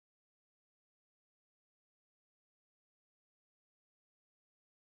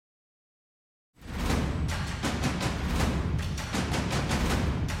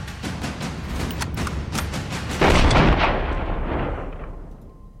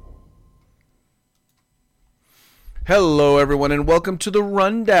Hello, everyone, and welcome to The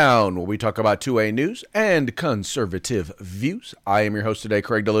Rundown, where we talk about 2A news and conservative views. I am your host today,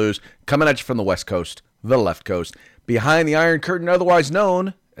 Craig DeLuz, coming at you from the West Coast, the left coast, behind the Iron Curtain, otherwise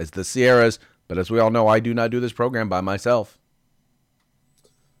known as the Sierras. But as we all know, I do not do this program by myself.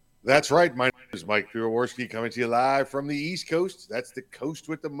 That's right. My name is Mike Piroworski, coming to you live from the East Coast. That's the coast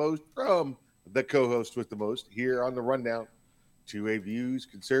with the most, from the co-host with the most, here on The Rundown. 2A views,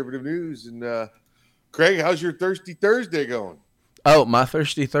 conservative news, and Craig, how's your Thirsty Thursday going? Oh, my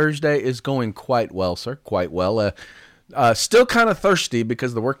Thirsty Thursday is going quite well, sir. Quite well. Still kind of thirsty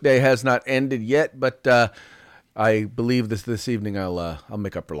because the workday has not ended yet, but I believe this evening I'll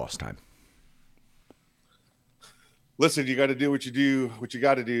make up for lost time. Listen, you got to do what you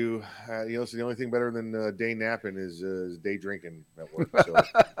got to do. Listen, the only thing better than day napping is day drinking at work. So,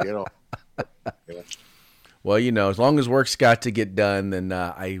 you know. Well, as long as work's got to get done, then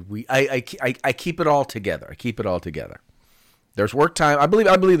I keep it all together. I keep it all together. There's work time. I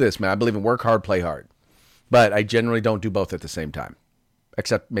believe this, man. I believe in work hard, play hard. But I generally don't do both at the same time,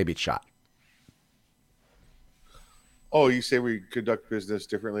 except maybe it's SHOT. Oh, you say we conduct business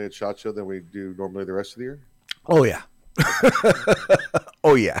differently at SHOT Show than we do normally the rest of the year? Oh, yeah.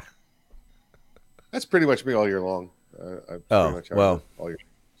 Oh, yeah. That's pretty much me all year long. All year.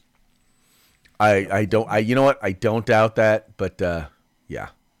 I don't. You know what? I don't doubt that, but yeah.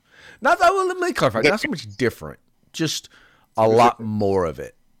 Not that. Well, let me clarify. Not so much different, just a lot more of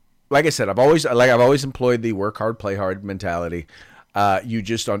it. Like I said, I've always employed the work hard, play hard mentality. You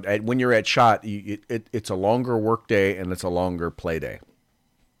just when you're at SHOT, it's a longer work day and it's a longer play day.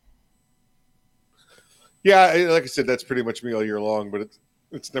 Yeah, like I said, that's pretty much me all year long, but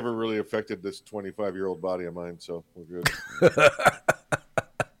it's never really affected this 25-year-old body of mine, so we're good.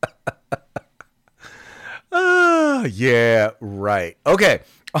 Yeah, right. Okay.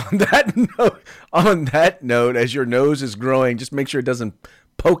 On that note, as your nose is growing, just make sure it doesn't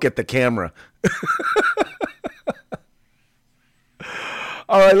poke at the camera.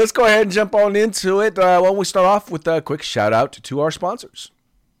 All right, let's go ahead and jump on into it. Why don't we start off with a quick shout out to our sponsors.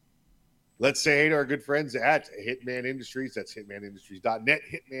 Let's say hey to our good friends at Hitman Industries. That's hitmanindustries.net,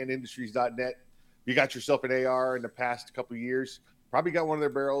 hitmanindustries.net. You got yourself an AR in the past couple of years. Probably got one of their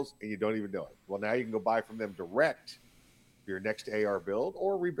barrels and you don't even know it. Well, now you can go buy from them direct for your next AR build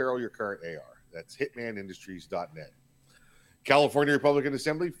or rebarrel your current AR. That's hitmanindustries.net. California Republican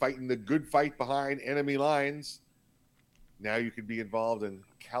Assembly, fighting the good fight behind enemy lines. Now you can be involved in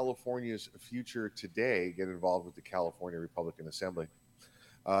California's future today. Get involved with the California Republican Assembly.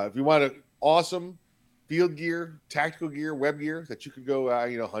 If you want awesome field gear, tactical gear, web gear that you can go,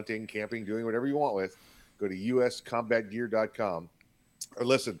 hunting, camping, doing whatever you want with, go to uscombatgear.com. Or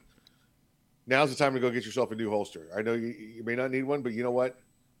listen, now's the time to go get yourself a new holster. I know you may not need one, but you know what?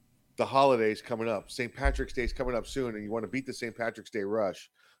 The holiday's coming up. St. Patrick's Day is coming up soon, and you want to beat the St. Patrick's Day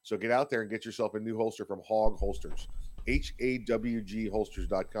rush. So get out there and get yourself a new holster from Hog Holsters.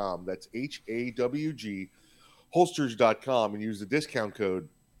 HAWGholsters.com. That's HAWGholsters.com, and use the discount code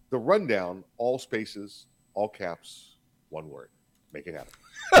The Rundown, all spaces, all caps, one word. Make it happen.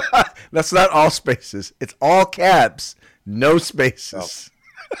 That's not all spaces. It's all caps, no spaces.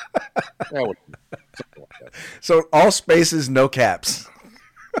 Oh. So all spaces, no caps.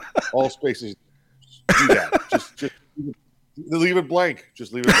 All spaces. Do that. Just leave it blank.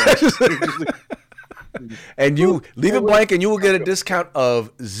 Just leave it blank. And you leave it blank, and you will get a discount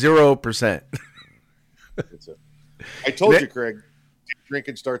of 0%. I told you, Craig.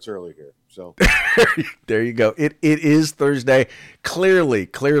 Drinking starts early here, so there you go. It is Thursday. Clearly,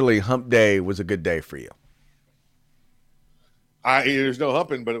 Hump Day was a good day for you. There's no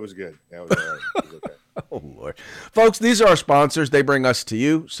humping, but it was good. That was all right. It was okay. Oh, Lord. Folks, these are our sponsors. They bring us to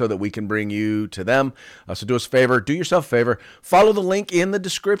you so that we can bring you to them. So do us a favor. Do yourself a favor. Follow the link in the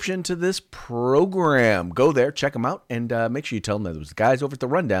description to this program. Go there, check them out, and make sure you tell them that it was the guys over at The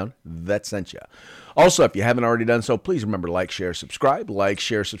Rundown that sent you. Also, if you haven't already done so, please remember to like, share, subscribe,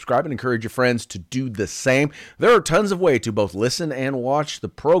 and encourage your friends to do the same. There are tons of ways to both listen and watch the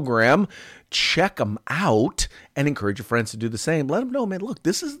program. Check them out and encourage your friends to do the same. Let them know, man, look,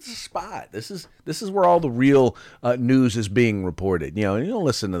 this is the spot. This is where all the real news is being reported. You don't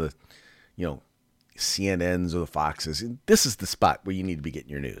listen to the, CNNs or the Foxes. This is the spot where you need to be getting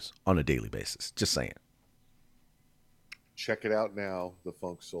your news on a daily basis. Just saying. Check it out now, the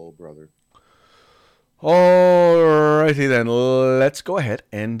Funk Soul Brother. Alrighty then, let's go ahead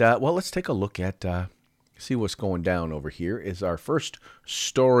and, let's take a look at, see what's going down over here is our first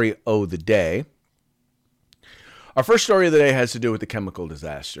story of the day. Our first story of the day has to do with the chemical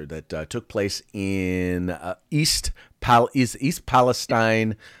disaster that took place in East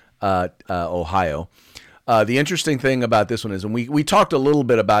Palestine, Ohio. The interesting thing about this one is, and we talked a little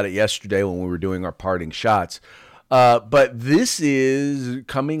bit about it yesterday when we were doing our parting shots, but this is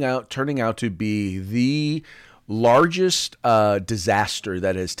turning out to be the largest disaster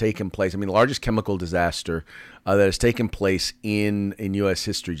that has taken place. I mean, the largest chemical disaster that has taken place in U.S.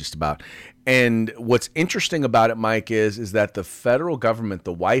 history, just about. And what's interesting about it, Mike, is that the federal government,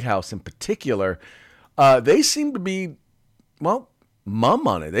 the White House in particular, they seem to be, well, mum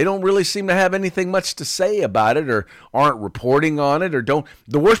on it. They don't really seem to have anything much to say about it, or aren't reporting on it, or don't.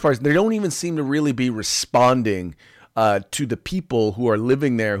 The worst part is they don't even seem to really be responding to the people who are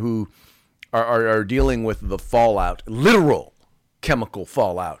living there, who are dealing with the fallout, literal chemical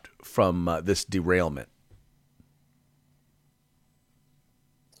fallout from this derailment.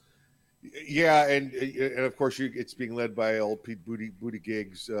 Yeah, and of course it's being led by old Pete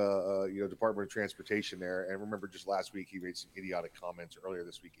Buttigieg's, Department of Transportation there. And remember, just last week he made some idiotic comments. Earlier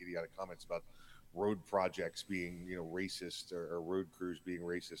this week, idiotic comments about road projects being, racist, or road crews being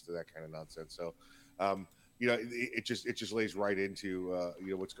racist, or that kind of nonsense. So, it just lays right into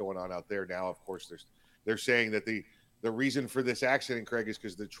what's going on out there now. Of course, they're saying that the reason for this accident, Craig, is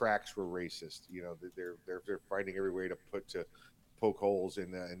because the tracks were racist. They're finding every way to poke holes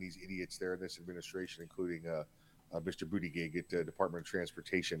in these idiots there in this administration, including Mr. Buttigieg at the Department of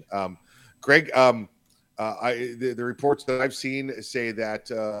Transportation. Greg, the reports that I've seen say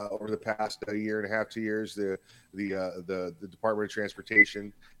that over the past year and a half, 2 years, the Department of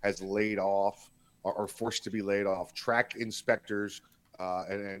Transportation has laid off, or forced to be laid off, track inspectors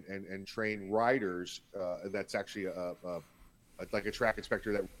and train riders. That's actually like a track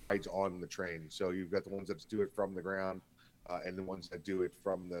inspector that rides on the train. So you've got the ones that do it from the ground, and the ones that do it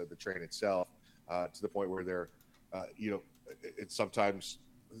from the train itself, to the point where they're, it's sometimes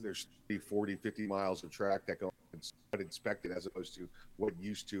there's 40, 50 miles of track that go uninspected, as opposed to what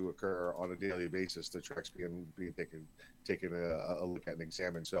used to occur on a daily basis. The tracks being taken a look at and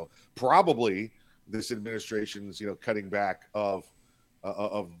examined. So probably this administration's, cutting back of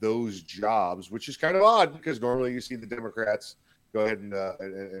those jobs, which is kind of odd, because normally you see the Democrats go ahead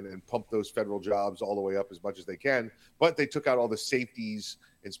and pump those federal jobs all the way up as much as they can. But they took out all the safeties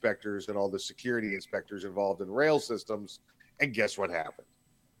inspectors and all the security inspectors involved in rail systems. And guess what happened?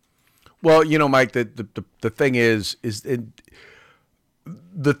 Well, Mike, the thing is the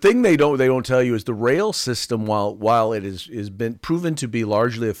thing they don't tell you is the rail system, while it is been proven to be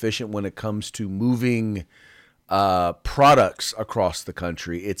largely efficient when it comes to moving products across the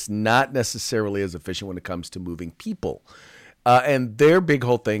country, it's not necessarily as efficient when it comes to moving people. And their big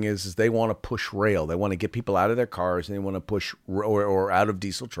whole thing is they want to push rail. They want to get people out of their cars, and they want to push or out of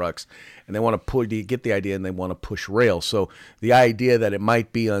diesel trucks, and they want to get the idea, and they want to push rail. So the idea that it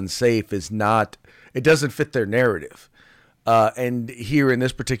might be unsafe it doesn't fit their narrative. And here in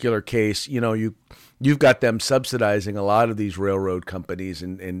this particular case, you've got them subsidizing a lot of these railroad companies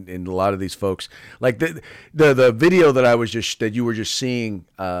and a lot of these folks. Like the video that you were just seeing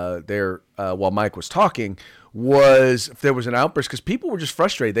there while Mike was talking, there was an outburst because people were just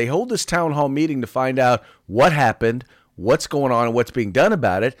frustrated. They hold this town hall meeting to find out what happened, what's going on, and what's being done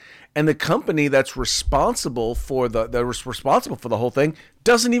about it. And the company that's responsible for the whole thing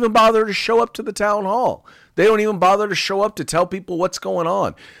doesn't even bother to show up to the town hall. They don't even bother to show up to tell people what's going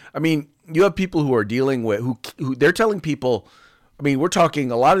on. I mean, you have people who are dealing with who they're telling people. I mean, we're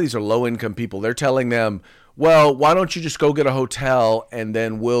talking, a lot of these are low income people. They're telling them, well, why don't you just go get a hotel and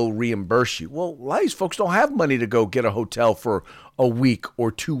then we'll reimburse you? Well, a lot of these folks don't have money to go get a hotel for a week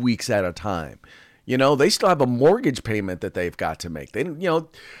or 2 weeks at a time. They still have a mortgage payment that they've got to make.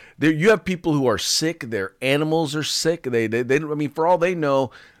 You have people who are sick. Their animals are sick. I mean, for all they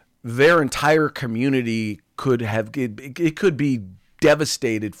know, their entire community could be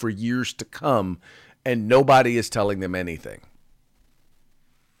devastated for years to come, and nobody is telling them anything.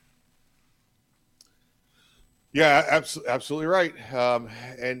 Yeah, absolutely right.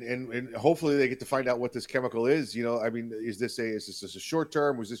 And hopefully they get to find out what this chemical is. I mean, is this a short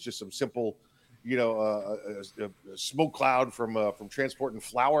term? Was this just some simple, a smoke cloud from transporting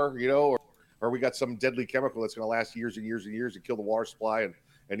flour, or we got some deadly chemical that's going to last years and years and years and kill the water supply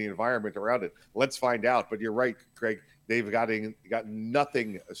and the environment around it? Let's find out. But you're right, Craig. They've got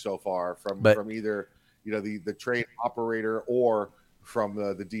nothing so far from either the train operator or from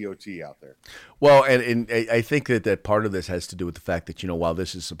the DOT out there. Well, and I think that part of this has to do with the fact that, while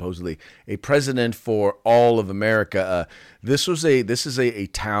this is supposedly a president for all of America, this is a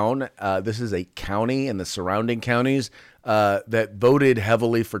town, this is a county and the surrounding counties that voted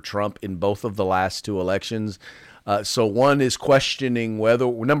heavily for Trump in both of the last two elections. So one is questioning whether,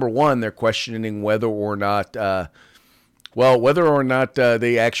 number one, they're questioning whether or not Well, whether or not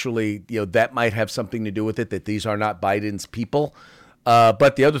they actually, that might have something to do with it, that these are not Biden's people.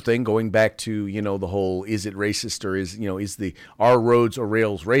 But the other thing, going back to, the whole, is it racist or is the our roads or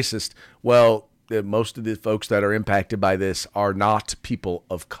rails racist? Well, most of the folks that are impacted by this are not people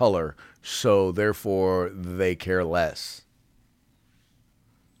of color. So therefore they care less,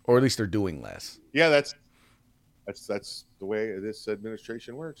 or at least they're doing less. Yeah, that's the way this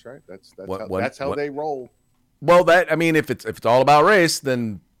administration works, right? That's how they roll. Well, if it's all about race,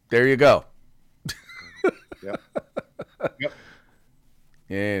 then there you go. Yep. Yep.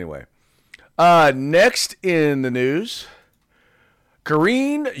 Anyway, next in the news,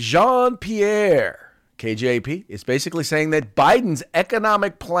 Karine Jean-Pierre, KJP, is basically saying that Biden's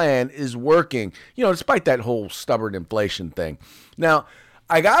economic plan is working, despite that whole stubborn inflation thing. Now,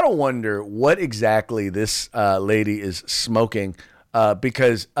 I got to wonder what exactly this lady is smoking,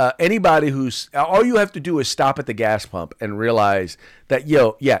 because anybody all you have to do is stop at the gas pump and realize that,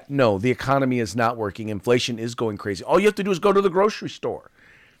 the economy is not working. Inflation is going crazy. All you have to do is go to the grocery store,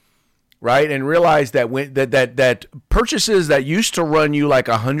 right? And realize that that purchases that used to run you like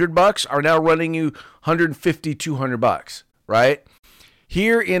 $100 are now running you $150, $200, right?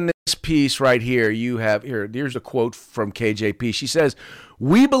 Here in this piece right here, here's a quote from KJP. She says,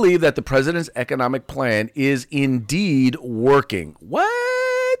 "We believe that the president's economic plan is indeed working."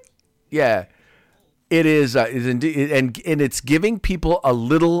 What? Yeah, it is indeed, and it's giving people a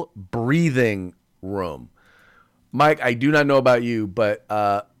little breathing room. Mike, I do not know about you, but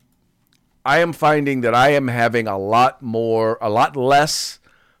I am finding that I am having a lot less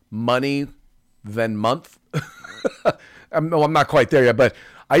money than month. I'm not quite there yet, but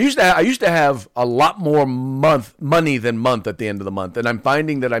I used to have a lot more money than month at the end of the month, and I'm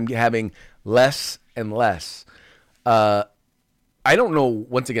finding that I'm having less and less. I don't know,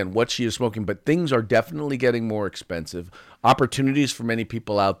 once again, what she is smoking, but things are definitely getting more expensive. Opportunities for many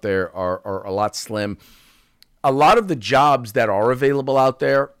people out there are a lot slim. A lot of the jobs that are available out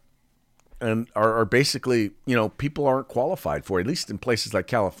there and are basically, people aren't qualified for, at least in places like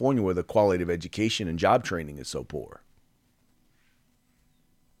California where the quality of education and job training is so poor.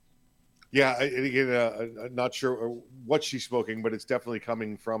 Yeah, and again, I'm not sure what she's smoking, but it's definitely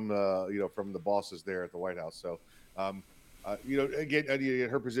coming from from the bosses there at the White House. So, again,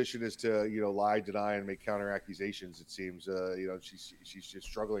 her position is to lie, deny, and make counter accusations. It seems she's just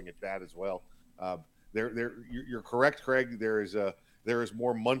struggling at that as well. You're correct, Craig. There is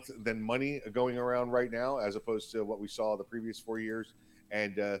more month than money going around right now, as opposed to what we saw the previous 4 years.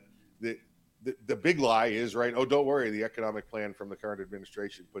 And the big lie is, right, oh, don't worry, the economic plan from the current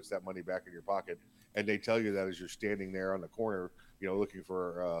administration puts that money back in your pocket. And they tell you that as you're standing there on the corner, looking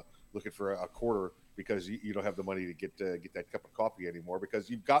for a quarter because you don't have the money to get that cup of coffee anymore because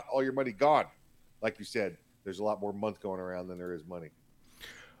you've got all your money gone. Like you said, there's a lot more month going around than there is money.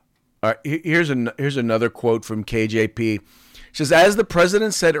 All right, here's another quote from KJP. It says, "As the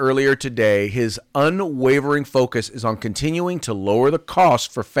president said earlier today, his unwavering focus is on continuing to lower the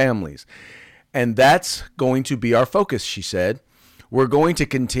cost for families. And that's going to be our focus," she said. "We're going to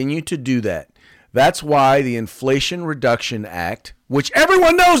continue to do that. That's why the Inflation Reduction Act, which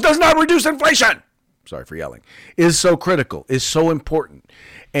everyone knows does not reduce inflation," sorry for yelling, "is so critical, is so important.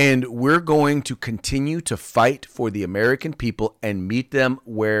 And we're going to continue to fight for the American people and meet them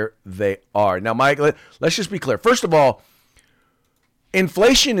where they are." Now, Mike, let's just be clear. First of all,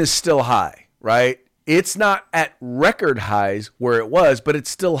 inflation is still high, right? It's not at record highs where it was, but it's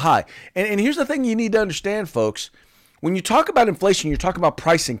still high. And here's the thing you need to understand, folks. When you talk about inflation, you're talking about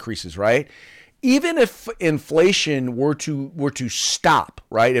price increases, right? Even if inflation were to stop,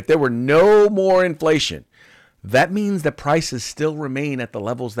 right? If there were no more inflation, that means that prices still remain at the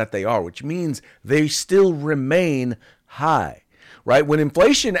levels that they are, which means they still remain high, right? When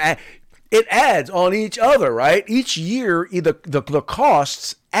inflation, it adds on each other, right? Each year, the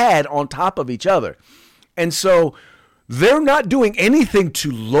costs add on top of each other. And so they're not doing anything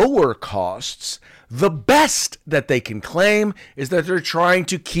to lower costs. The best that they can claim is that they're trying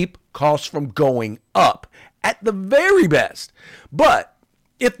to keep costs from going up at the very best. But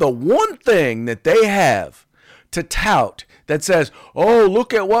if the one thing that they have to tout that says, oh,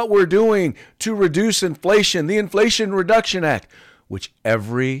 look at what we're doing to reduce inflation, the Inflation Reduction Act, which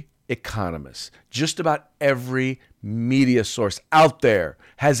every economist, just about every media source out there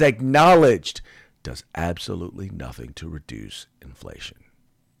has acknowledged, does absolutely nothing to reduce inflation.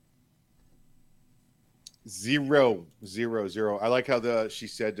 Zero. I like how she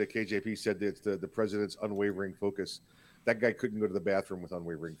said, KJP said that it's the president's unwavering focus. That guy couldn't go to the bathroom with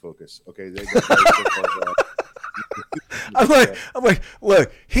unwavering focus. Okay. I'm like,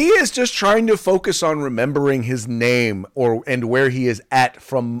 look, he is just trying to focus on remembering his name and where he is at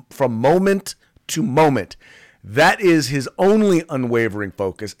from moment to moment. That is his only unwavering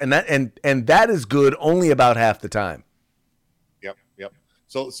focus, and that is good only about half the time. Yep.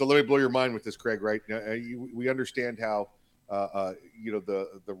 So let me blow your mind with this, Craig. Right? We understand how the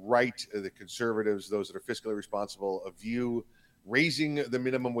right, the conservatives, those that are fiscally responsible, view raising the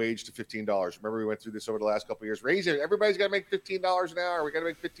minimum wage to $15. Remember, we went through this over the last couple of years. Raise it. Everybody's got to make $15 an hour. We got to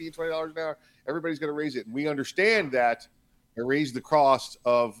make $15, $20 an hour. Everybody's going to raise it. And we understand that raise the cost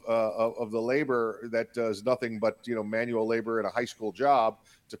of the labor that does nothing but manual labor in a high school job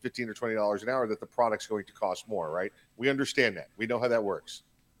to $15 or $20 an hour, that the product's going to cost more, right? We understand that. We know how that works.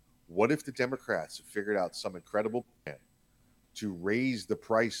 What if the Democrats have figured out some incredible plan to raise the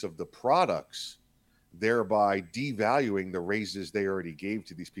price of the products, thereby devaluing the raises they already gave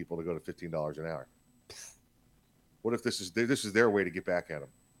to these people to go to $15 an hour? What if this is their way to get back at them?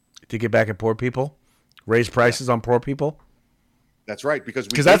 To get back at poor people? Raise prices on poor people? That's right, because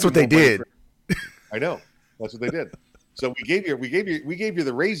that's what they did. I know. That's what they did. So we gave you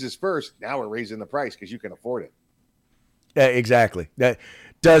the raises first. Now we're raising the price because you can afford it. Yeah, exactly. That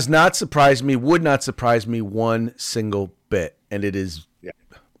does not surprise me, would not surprise me one single bit. And it is,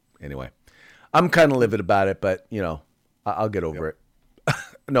 Anyway, I'm kind of livid about it, but, I'll get over it.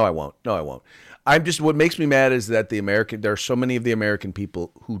 No, I won't. What makes me mad is that there are so many of the American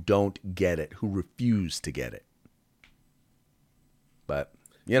people who don't get it, who refuse to get it. But,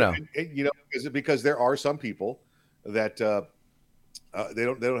 because there are some people that they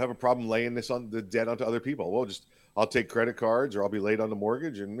don't have a problem laying the debt onto other people. Well, I'll take credit cards or I'll be late on the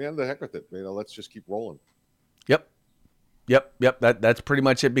mortgage and the heck with it. Let's just keep rolling. Yep. That's pretty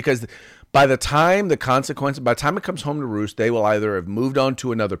much it, because by the time it comes home to roost, they will either have moved on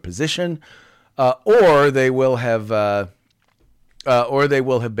to another position, or they will have been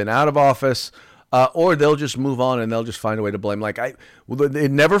out of office, or they'll just move on and they'll just find a way to blame.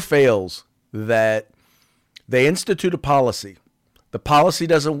 It never fails that they institute a policy, the policy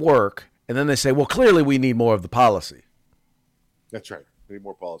doesn't work, and then they say, well, clearly we need more of the policy. That's right. We need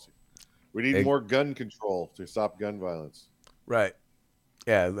more policy. We need more gun control to stop gun violence. Right.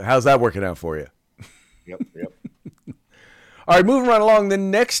 Yeah. How's that working out for you? Yep. All right, moving right along. The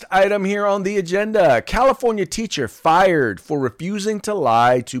next item here on the agenda: California teacher fired for refusing to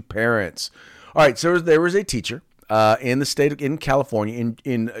lie to parents. All right, so there was a teacher in California,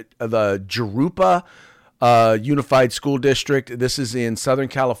 in the Jurupa Unified School District. This is in Southern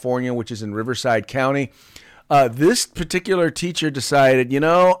California, which is in Riverside County. This particular teacher decided,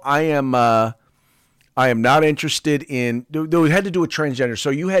 I am not interested in. They had to do with transgender. So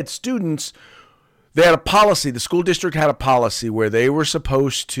you had students. They had a policy. The school district had a policy where they were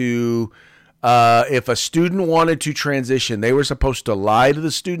supposed to, if a student wanted to transition, they were supposed to lie to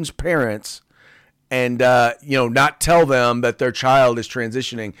the student's parents and, not tell them that their child is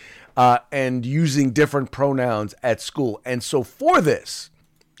transitioning, and using different pronouns at school. And so for this,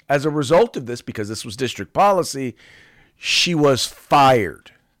 as a result of this, because this was district policy, she was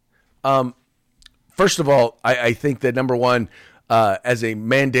fired. First of all, I think that, number one, as a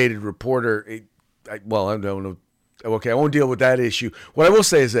mandated reporter, I don't know. Okay, I won't deal with that issue. What I will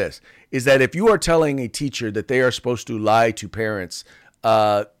say is this, is that if you are telling a teacher that they are supposed to lie to parents,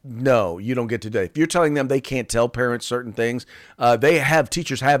 no, you don't get to do that. If you're telling them they can't tell parents certain things,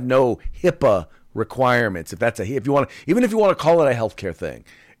 teachers have no HIPAA requirements. If you want to call it a healthcare thing,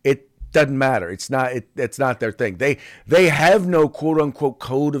 it doesn't matter. It's not their thing. They have no quote unquote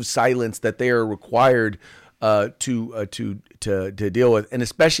code of silence that they are required to deal with, and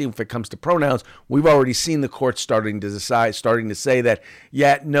especially if it comes to pronouns, we've already seen the courts starting to say that,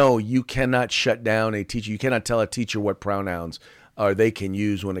 no, you cannot shut down a teacher. You cannot tell a teacher what pronouns they can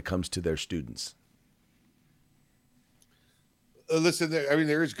use when it comes to their students. Listen,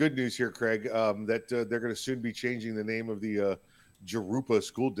 there is good news here, Craig, that they're going to soon be changing the name of the Jurupa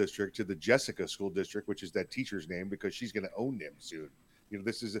School District to the Jessica School District, which is that teacher's name, because she's going to own them soon.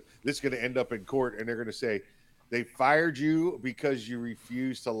 This is going to end up in court, and they're going to say they fired you because you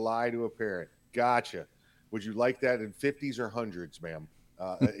refused to lie to a parent. Gotcha. Would you like that in 50s or hundreds, ma'am?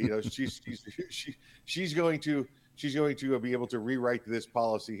 She's going to be able to rewrite this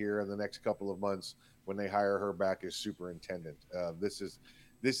policy here in the next couple of months when they hire her back as superintendent. This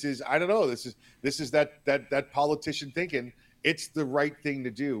is I don't know. This is that politician thinking it's the right thing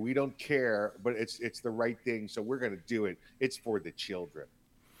to do. We don't care, but it's the right thing, so we're going to do it. It's for the children.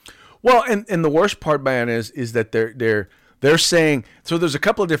 Well, and the worst part, man, is that they're saying, so there's a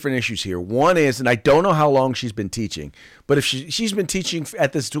couple of different issues here. One is, and I don't know how long she's been teaching, but if she's been teaching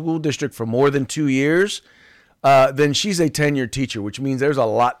at this school district for more than 2 years, then she's a tenured teacher, which means there's a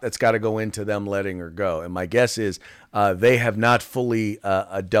lot that's got to go into them letting her go. And my guess is they have not fully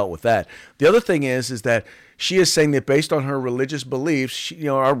dealt with that. The other thing is that she is saying that based on her religious beliefs,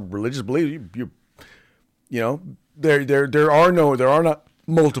 our religious beliefs, there are not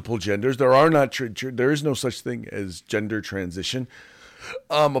multiple genders. There is no such thing as gender transition.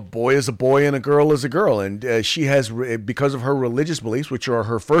 A boy is a boy and a girl is a girl. And she has, because of her religious beliefs, which are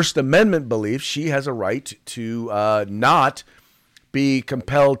her First Amendment beliefs, she has a right to not be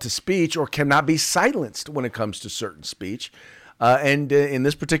compelled to speech or cannot be silenced when it comes to certain speech. And in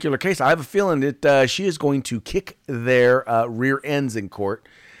this particular case, I have a feeling that she is going to kick their rear ends in court.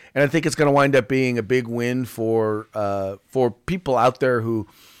 And I think it's going to wind up being a big win for people out there who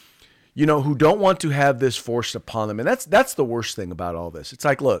don't want to have this forced upon them. And that's the worst thing about all this. It's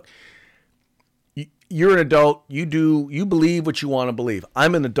like, look, you're an adult. You believe what you want to believe.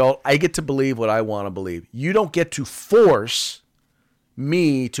 I'm an adult. I get to believe what I want to believe. You don't get to force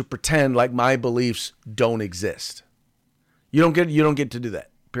me to pretend like my beliefs don't exist. You don't get to do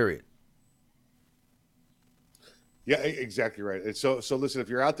that. Period. Yeah, exactly right. And so listen, if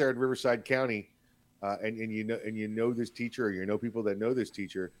you're out there in Riverside County, and you know this teacher, or you know people that know this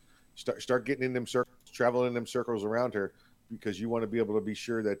teacher, start getting in them circles, traveling in them circles around her, because you want to be able to be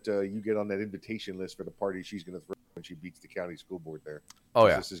sure that you get on that invitation list for the party she's going to throw when she beats the county school board there. Oh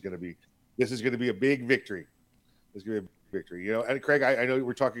yeah, this is going to be a big victory. It's going to be a victory, And Craig, I know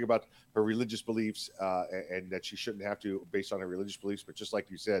we're talking about her religious beliefs, and that she shouldn't have to based on her religious beliefs, but just like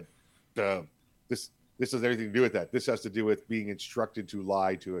you said, this has everything to do with that. This has to do with being instructed to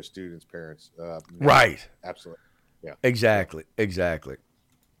lie to a student's parents. Right. Absolutely. Yeah. Exactly.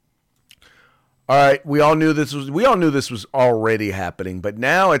 All right. We all knew this was already happening, but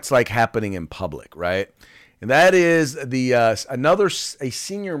now it's like happening in public, right? And that is a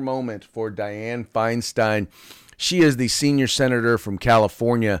senior moment for Dianne Feinstein. She is the senior senator from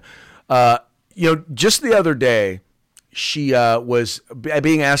California. Just the other day, she was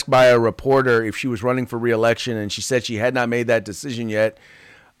being asked by a reporter if she was running for re-election, and she said she had not made that decision yet.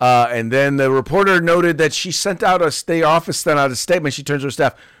 And then the reporter noted that she sent out a statement. She turns to her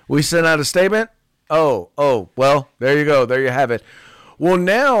staff, "We sent out a statement? Oh, well, there you go. There you have it." Well,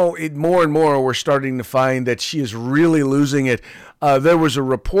 now more and more we're starting to find that she is really losing it. There was a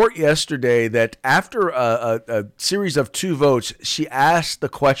report yesterday that after a series of 2 votes, she asked the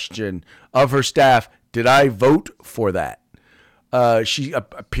question of her staff, "Did I vote for that?" She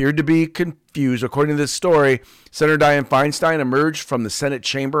appeared to be confused. According to this story, Senator Dianne Feinstein emerged from the Senate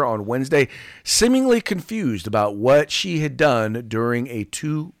chamber on Wednesday, seemingly confused about what she had done during a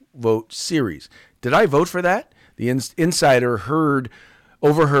 2-vote series. "Did I vote for that?" The insider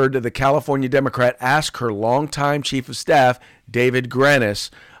overheard the California Democrat ask her longtime chief of staff, David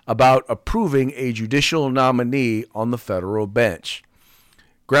Granis, about approving a judicial nominee on the federal bench.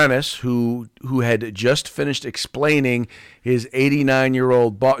 Granis, who had just finished explaining his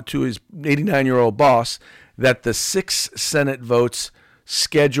 89-year-old boss that the 6 Senate votes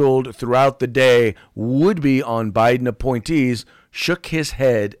scheduled throughout the day would be on Biden appointees, shook his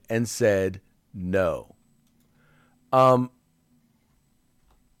head and said no.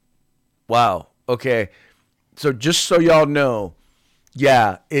 Wow. Okay. So just so y'all know,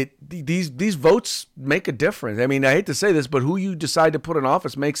 yeah, these votes make a difference. I mean, I hate to say this, but who you decide to put in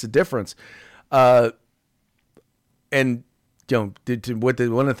office makes a difference. And one of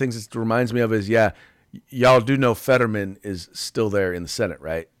the things it reminds me of is, yeah, y'all do know Fetterman is still there in the Senate,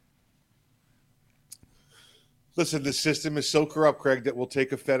 right? Listen, the system is so corrupt, Craig, that we'll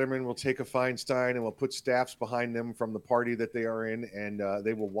take a Fetterman, we'll take a Feinstein, and we'll put staffs behind them from the party that they are in, and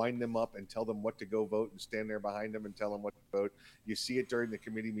they will wind them up and tell them what to go vote and stand there behind them and tell them what to vote. You see it during the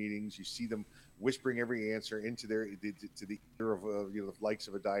committee meetings. You see them whispering every answer into the ear of the likes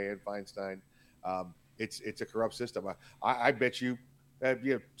of a Dianne Feinstein. It's a corrupt system. I bet you,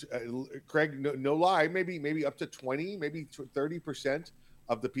 Craig, no lie, maybe up to 20, maybe 30%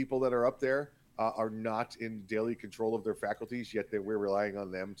 of the people that are up there are not in daily control of their faculties, yet we're relying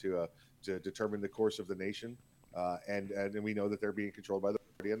on them to determine the course of the nation, and we know that they're being controlled by the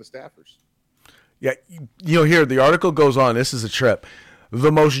party and the staffers. Yeah, here the article goes on. This is a trip.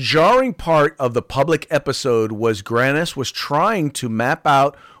 The most jarring part of the public episode was Granis was trying to map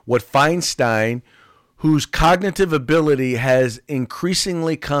out what Feinstein, whose cognitive ability has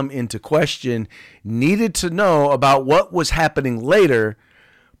increasingly come into question, needed to know about what was happening later,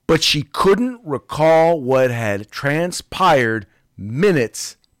 but she couldn't recall what had transpired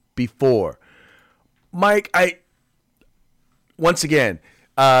minutes before. Mike, once again,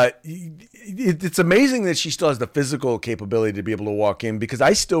 It's amazing that she still has the physical capability to be able to walk in, because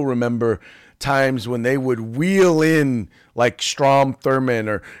I still remember times when they would wheel in like Strom Thurmond,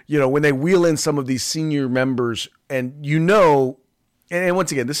 or, when they wheel in some of these senior members, and and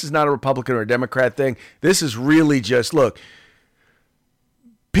once again, this is not a Republican or a Democrat thing. This is really just, look,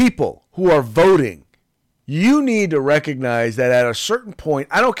 people who are voting, you need to recognize that at a certain point,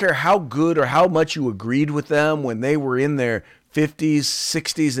 I don't care how good or how much you agreed with them when they were in their 50s,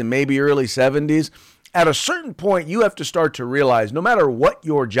 60s, and maybe early 70s, at a certain point, you have to start to realize no matter what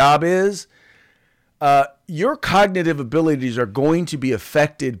your job is, your cognitive abilities are going to be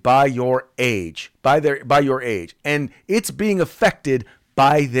affected by your age, by your age, and it's being affected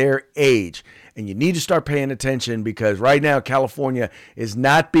by their age. And you need to start paying attention, because right now California is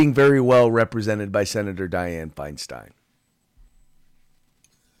not being very well represented by Senator Dianne Feinstein.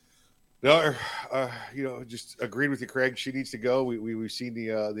 No, just agreed with you, Craig. She needs to go. We've seen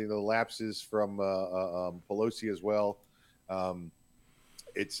the lapses from Pelosi as well.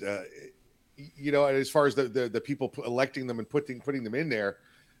 It's as far as the people electing them and putting them in there,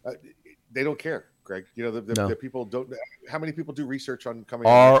 they don't care, Greg. The people don't. How many people do research on coming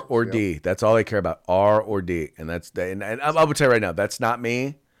R or D? That's all they care about. R or D, and and I will tell you right now, that's not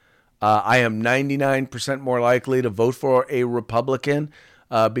me. I am 99% more likely to vote for a Republican,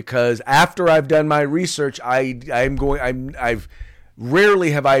 because after I've done my research, I've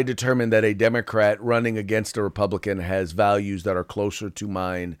rarely have I determined that a Democrat running against a Republican has values that are closer to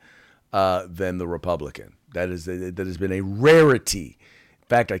mine than the Republican. That has been a rarity. In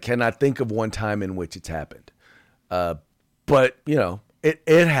fact, I cannot think of one time in which it's happened. But it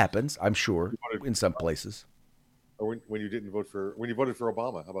happens, I'm sure, in some places. Or when you voted for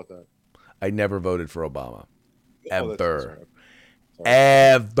Obama, how about that? I never voted for Obama, ever,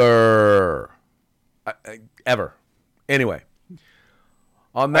 ever. Anyway,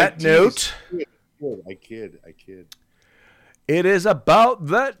 on that note, I kid. It is about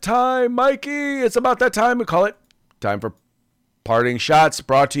that time, Mikey. It's about that time. We call it time for Parting Shots,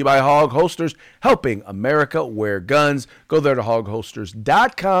 brought to you by Hog Holsters, helping America wear guns. Go there to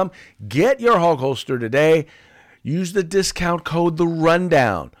hogholsters.com. Get your hog holster today. Use the discount code The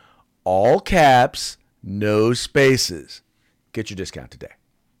Rundown. All caps, no spaces. Get your discount today.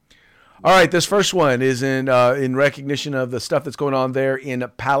 All right, this first one is in recognition of the stuff that's going on there in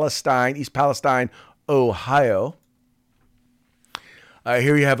Palestine, East Palestine, Ohio.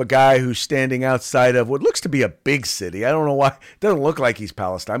 Here you have a guy who's standing outside of what looks to be a big city. I don't know why. It doesn't look like East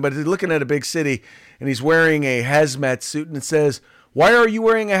Palestine, but he's looking at a big city, and he's wearing a hazmat suit, and it says, "Why are you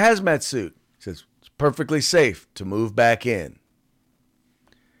wearing a hazmat suit?" He says, "It's perfectly safe to move back in."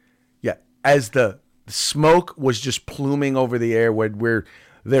 Yeah, as the smoke was just pluming over the air, where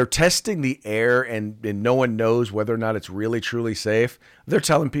they're testing the air and no one knows whether or not it's really, truly safe. They're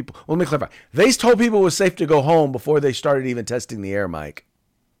telling people, well, let me clarify. They told people it was safe to go home before they started even testing the air, Mike.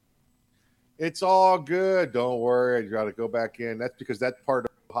 It's all good. Don't worry. You got to go back in. That's because that part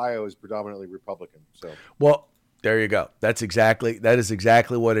of Ohio is predominantly Republican. So, well, there you go. That is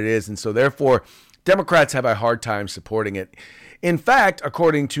exactly what it is. And so therefore, Democrats have a hard time supporting it. In fact,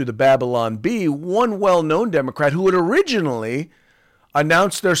 according to the Babylon Bee, one well-known Democrat who had originally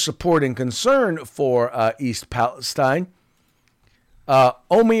announced their support and concern for East Palestine,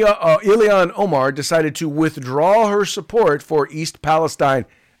 Ilhan Omar decided to withdraw her support for East Palestine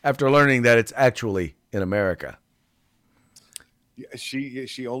after learning that it's actually in America.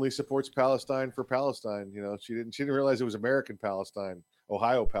 She only supports Palestine for Palestine. She didn't realize it was American Palestine,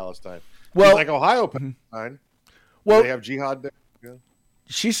 Ohio Palestine. Well, like Ohio Palestine. Well, they have jihad there. Yeah.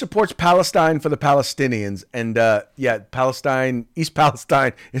 She supports Palestine for the Palestinians, and East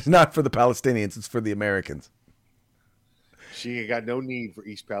Palestine is not for the Palestinians; it's for the Americans. She got no need for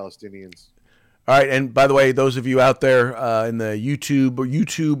East Palestinians. All right, and by the way, those of you out there in the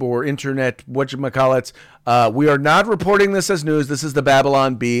YouTube or internet, whatchamacallits, we are not reporting this as news. This is the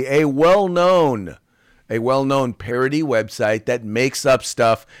Babylon Bee, a well-known parody website that makes up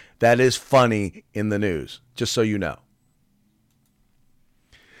stuff that is funny in the news, just so you know.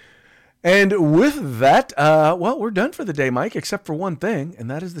 And with that, we're done for the day, Mike, except for one thing, and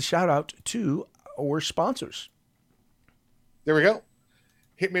that is the shout-out to our sponsors. There we go.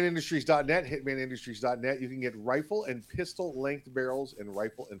 HitmanIndustries.net, HitmanIndustries.net. You can get rifle and pistol length barrels and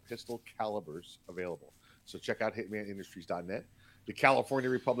rifle and pistol calibers available. So check out HitmanIndustries.net. The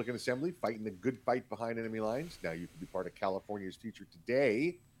California Republican Assembly, fighting the good fight behind enemy lines. Now you can be part of California's future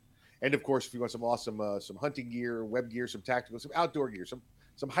today. And, of course, if you want some awesome some hunting gear, web gear, some tactical, some outdoor gear, some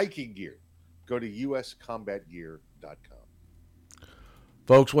hiking gear, go to uscombatgear.com.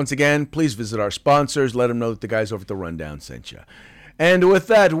 Folks, once again, please visit our sponsors. Let them know that the guys over at The Rundown sent you. And with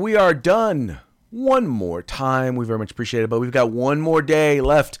that, we are done. One more time. We very much appreciate it, but we've got one more day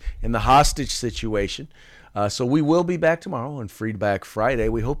left in the hostage situation. So we will be back tomorrow on Freedback Friday.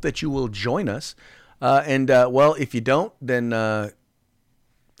 We hope that you will join us. Well, if you don't, then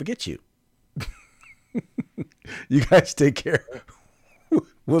forget you. You guys take care.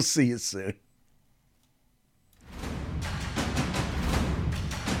 We'll see you soon.